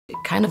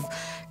kind of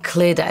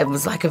cleared it. It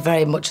was like a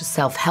very much a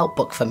self-help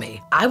book for me.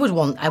 I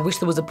wish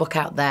there was a book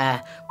out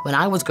there when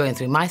I was going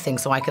through my thing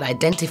so I could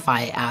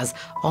identify it as,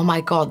 oh my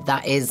God,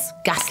 that is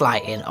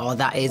gaslighting, or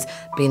that is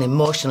being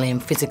emotionally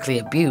and physically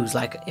abused.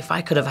 Like, if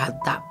I could have had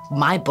that,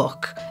 my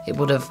book, it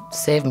would have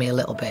saved me a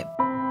little bit.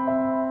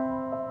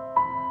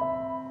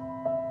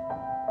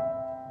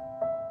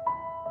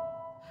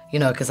 You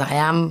know, because I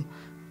am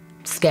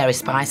Scary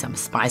Spice, I'm a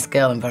Spice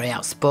Girl, I'm very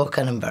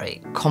outspoken, I'm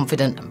very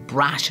confident and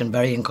brash and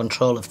very in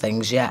control of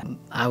things, yet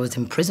I was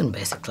in prison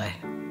basically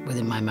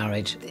within my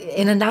marriage.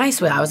 In a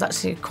nice way, I was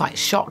actually quite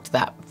shocked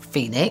that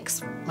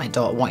Phoenix, my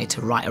daughter, wanted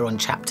to write her own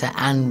chapter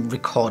and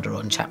record her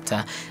own chapter.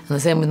 And the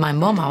same with my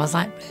mum, I was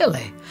like,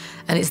 really?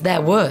 And it's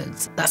their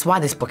words. That's why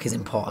this book is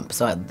important,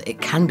 so it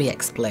can be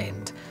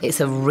explained. It's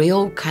a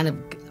real kind of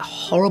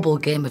horrible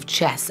game of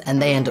chess,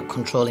 and they end up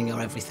controlling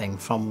your everything,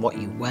 from what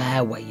you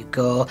wear, where you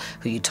go,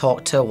 who you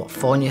talk to, what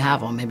phone you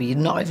have, or maybe you're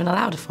not even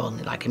allowed a phone,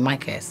 like in my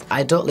case.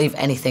 I don't leave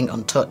anything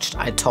untouched.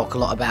 I talk a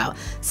lot about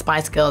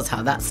Spice Girls,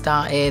 how that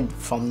started,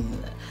 from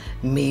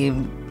me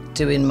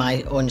doing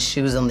my own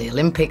shoes on the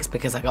Olympics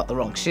because I got the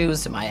wrong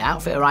shoes, to my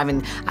outfit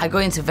arriving. I go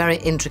into very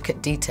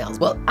intricate details.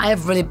 Well, I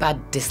have really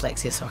bad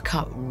dyslexia, so I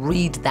can't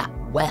read that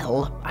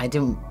well. I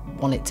didn't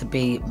want it to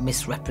be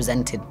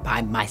misrepresented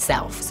by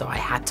myself, so I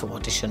had to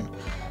audition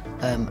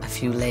a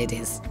few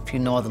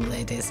northern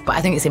ladies. But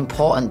I think it's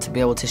important to be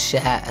able to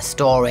share a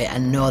story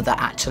and know that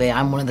actually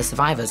I'm one of the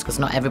survivors, because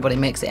not everybody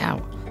makes it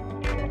out.